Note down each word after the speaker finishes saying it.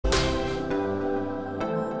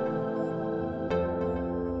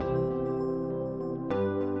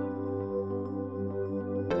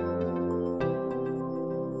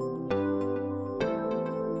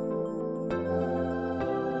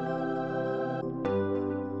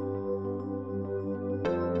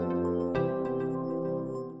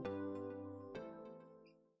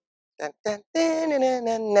Hi!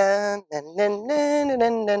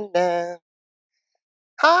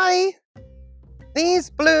 These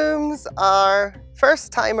blooms are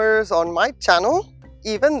first timers on my channel,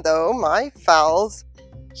 even though my phals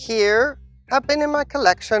here have been in my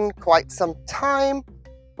collection quite some time,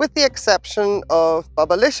 with the exception of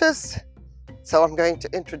Bubblicious. So I'm going to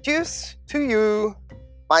introduce to you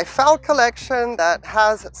my phal collection that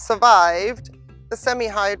has survived the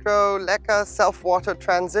semi-hydro Leca self-water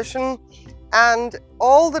transition and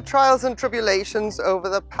all the trials and tribulations over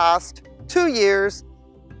the past 2 years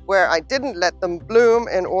where I didn't let them bloom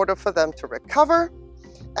in order for them to recover.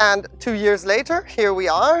 And 2 years later, here we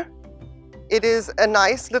are. It is a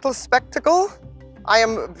nice little spectacle. I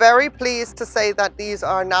am very pleased to say that these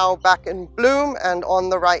are now back in bloom and on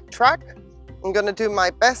the right track. I'm going to do my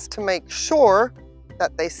best to make sure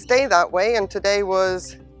that they stay that way, and today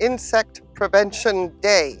was Insect Prevention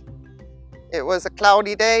Day. It was a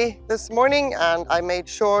cloudy day this morning and I made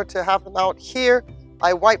sure to have them out here.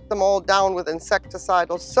 I wiped them all down with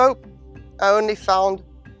insecticidal soap. I only found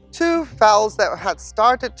 2 phals that had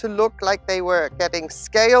started to look like they were getting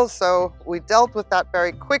scale, so we dealt with that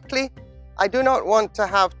very quickly. I do not want to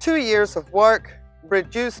have 2 years of work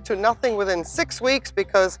reduced to nothing within 6 weeks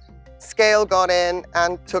because scale got in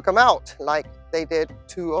and took them out, like they did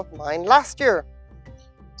 2 of mine last year.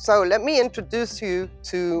 So let me introduce you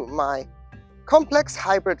to my complex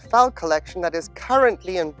hybrid phal collection that is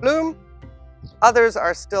currently in bloom. Others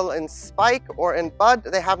are still in spike or in bud.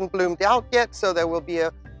 They haven't bloomed out yet, so there will be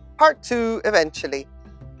a part 2 eventually.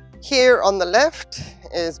 Here on the left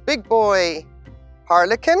is big boy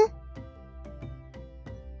Harlequin.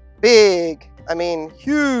 Big, I mean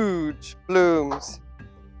huge blooms.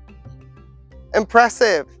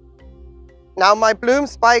 Impressive. Now my bloom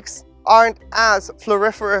spikes aren't as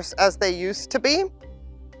floriferous as they used to be,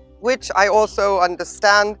 which I also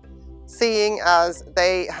understand, seeing as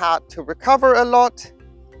they had to recover a lot.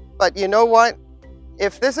 But you know what?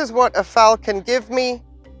 If this is what a phal can give me,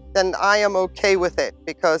 then I am okay with it,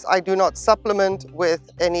 because I do not supplement with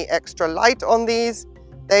any extra light on these.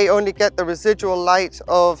 They only get the residual light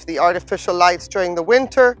of the artificial lights during the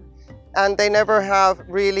winter, and they never have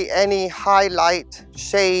really any highlight,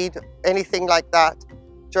 shade, anything like that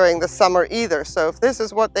during the summer either. So if this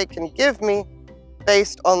is what they can give me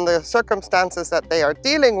based on the circumstances that they are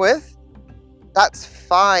dealing with, that's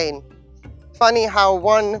fine. Funny how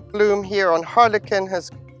one bloom here on Harlequin has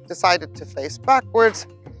decided to face backwards.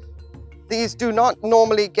 These do not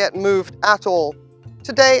normally get moved at all.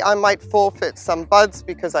 Today I might forfeit some buds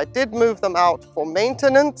because I did move them out for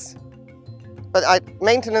maintenance, but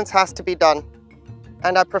maintenance has to be done.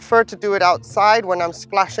 And I prefer to do it outside when I'm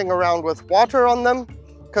splashing around with water on them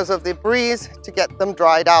because of the breeze, to get them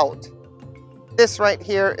dried out. This right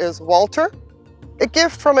here is Walter, a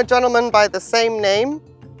gift from a gentleman by the same name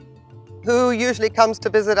who usually comes to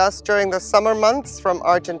visit us during the summer months from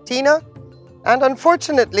Argentina. And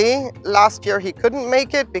unfortunately, last year he couldn't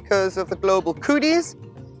make it because of the global cooties.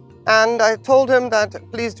 And I told him that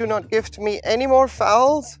please do not gift me any more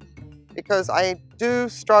phals, because I do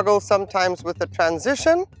struggle sometimes with the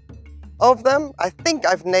transition of them. I think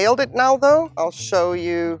I've nailed it now though. I'll show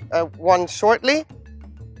you one shortly.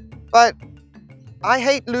 But I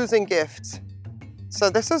hate losing gifts.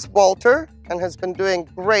 So this is Walter and has been doing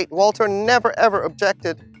great. Walter never ever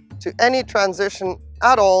objected to any transition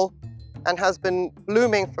at all and has been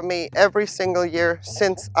blooming for me every single year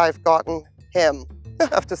since I've gotten him. I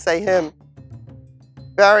have to say him.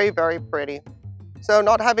 Very, very pretty. So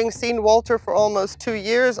not having seen Walter for almost 2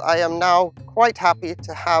 years, I am now quite happy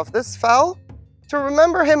to have this phal to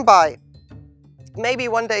remember him by. Maybe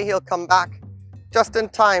one day he'll come back just in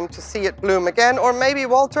time to see it bloom again, or maybe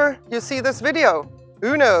Walter, you see this video,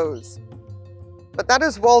 who knows? But that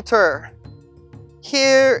is Walter.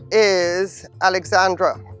 Here is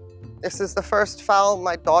Alexandra. This is the first phal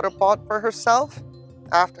my daughter bought for herself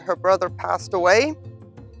after her brother passed away.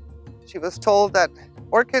 She was told that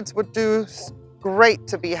orchids would do great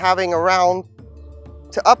to be having around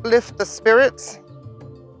to uplift the spirits,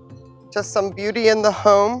 just some beauty in the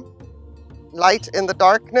home, light in the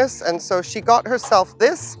darkness. And so she got herself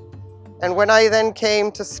this. And when I then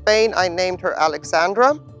came to Spain, I named her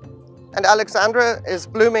Alexandra. And Alexandra is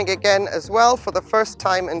blooming again as well for the first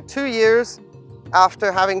time in 2 years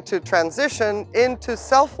after having to transition into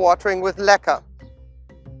self-watering with Leca.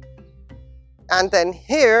 And then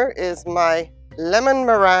here is my lemon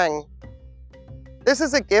meringue. This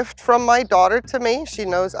is a gift from my daughter to me. She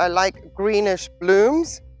knows I like greenish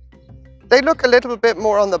blooms. They look a little bit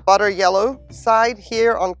more on the butter yellow side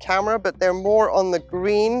here on camera, but they're more on the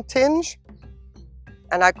green tinge.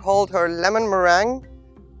 And I called her lemon meringue.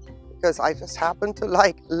 because I just happen to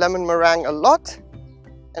like lemon meringue a lot.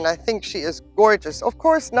 And I think she is gorgeous. Of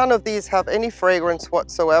course, none of these have any fragrance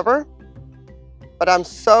whatsoever. But I'm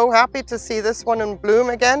so happy to see this one in bloom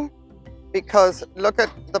again, because look at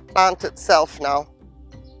the plant itself now.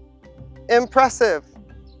 Impressive.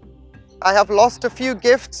 I have lost a few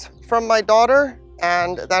gifts from my daughter,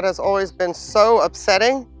 and that has always been so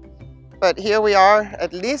upsetting. But here we are.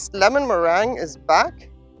 At least lemon meringue is back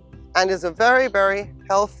and is a very, very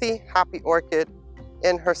healthy, happy orchid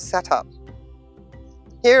in her setup.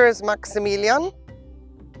 Here is Maximilian,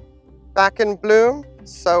 back in bloom.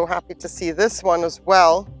 So happy to see this one as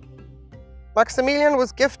well. Maximilian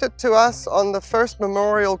was gifted to us on the first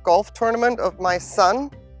memorial golf tournament of my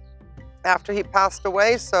son after he passed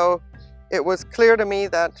away. So it was clear to me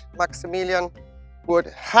that Maximilian would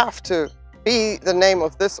have to be the name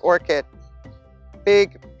of this orchid.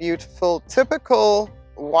 Big, beautiful, typical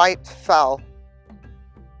white phal.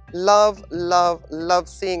 Love, love, love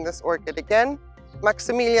seeing this orchid again.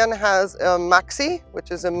 Maximilian has a Maxi,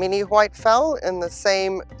 which is a mini white phal in the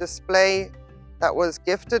same display that was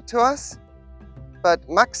gifted to us. But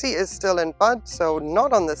Maxi is still in bud, so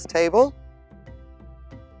not on this table.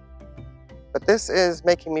 But this is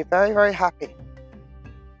making me very, very happy.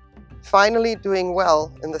 Finally doing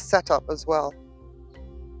well in the setup as well.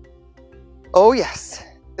 Oh yes,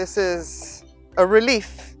 this is a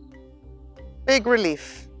relief, big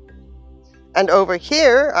relief. And over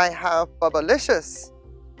here I have Bubblicious.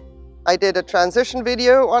 I did a transition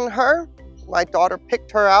video on her. My daughter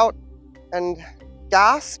picked her out and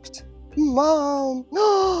gasped, "Mom,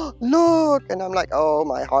 look!" And I'm like, oh,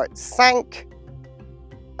 my heart sank.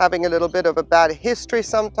 Having a little bit of a bad history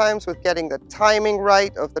sometimes with getting the timing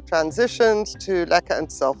right of the transitions to Leca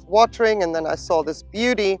and self-watering, and then I saw this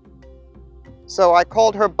beauty. So I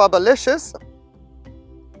called her Bubblicious.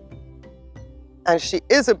 And she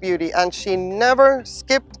is a beauty, and she never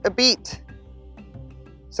skipped a beat.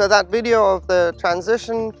 So that video of the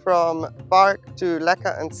transition from bark to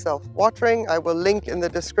Leca and self-watering, I will link in the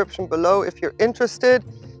description below if you're interested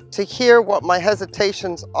to hear what my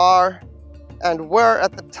hesitations are and were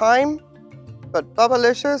at the time. But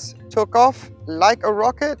Bubblicious took off like a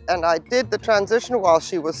rocket, and I did the transition while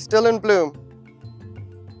she was still in bloom.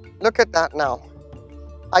 Look at that now.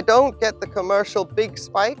 I don't get the commercial big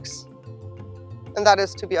spikes, and that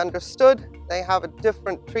is to be understood. They have a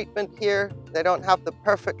different treatment here. They don't have the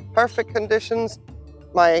perfect conditions.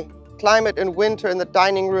 My climate in winter in the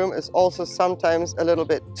dining room is also sometimes a little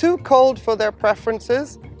bit too cold for their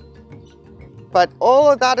preferences. But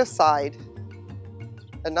all of that aside,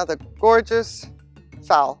 another gorgeous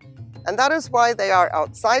phal. And that is why they are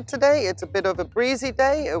outside today. It's a bit of a breezy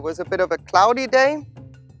day. It was a bit of a cloudy day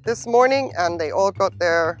this morning, and they all got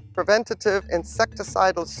their preventative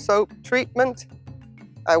insecticidal soap treatment.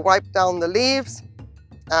 I wiped down the leaves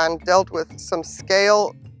and dealt with some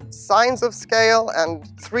scale, signs of scale, and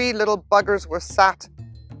 3 little buggers were sat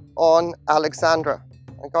on Alexandra.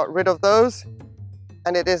 I got rid of those,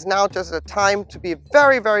 and it is now just a time to be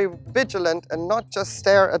very, very vigilant and not just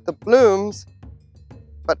stare at the blooms,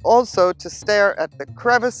 but also to stare at the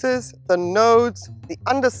crevices, the nodes, the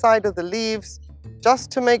underside of the leaves,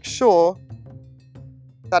 just to make sure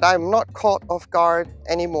that I'm not caught off guard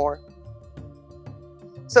anymore.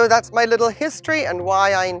 So that's my little history and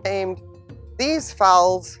why I named these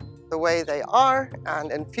phals the way they are, and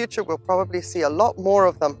in future we'll probably see a lot more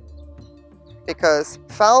of them, because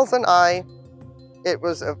phals and I, it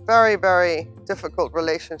was a very, very difficult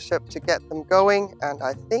relationship to get them going, and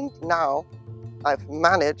I think now I've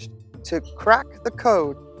managed to crack the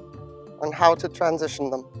code on how to transition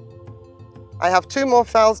them. I have 2 more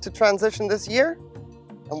phals to transition this year,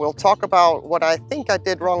 and we'll talk about what I think I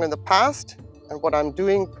did wrong in the past and what I'm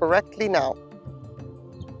doing correctly now.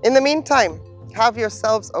 In the meantime, have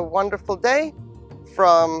yourselves a wonderful day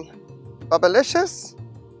from Bubblicious,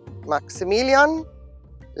 Maximilian,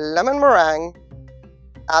 Lemon Meringue,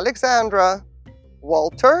 Alexandra,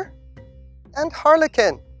 Walter, and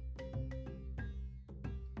Harlequin.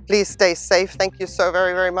 Please stay safe. Thank you so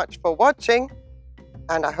very, very much for watching,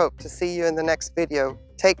 and I hope to see you in the next video.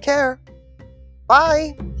 Take care.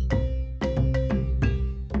 Bye.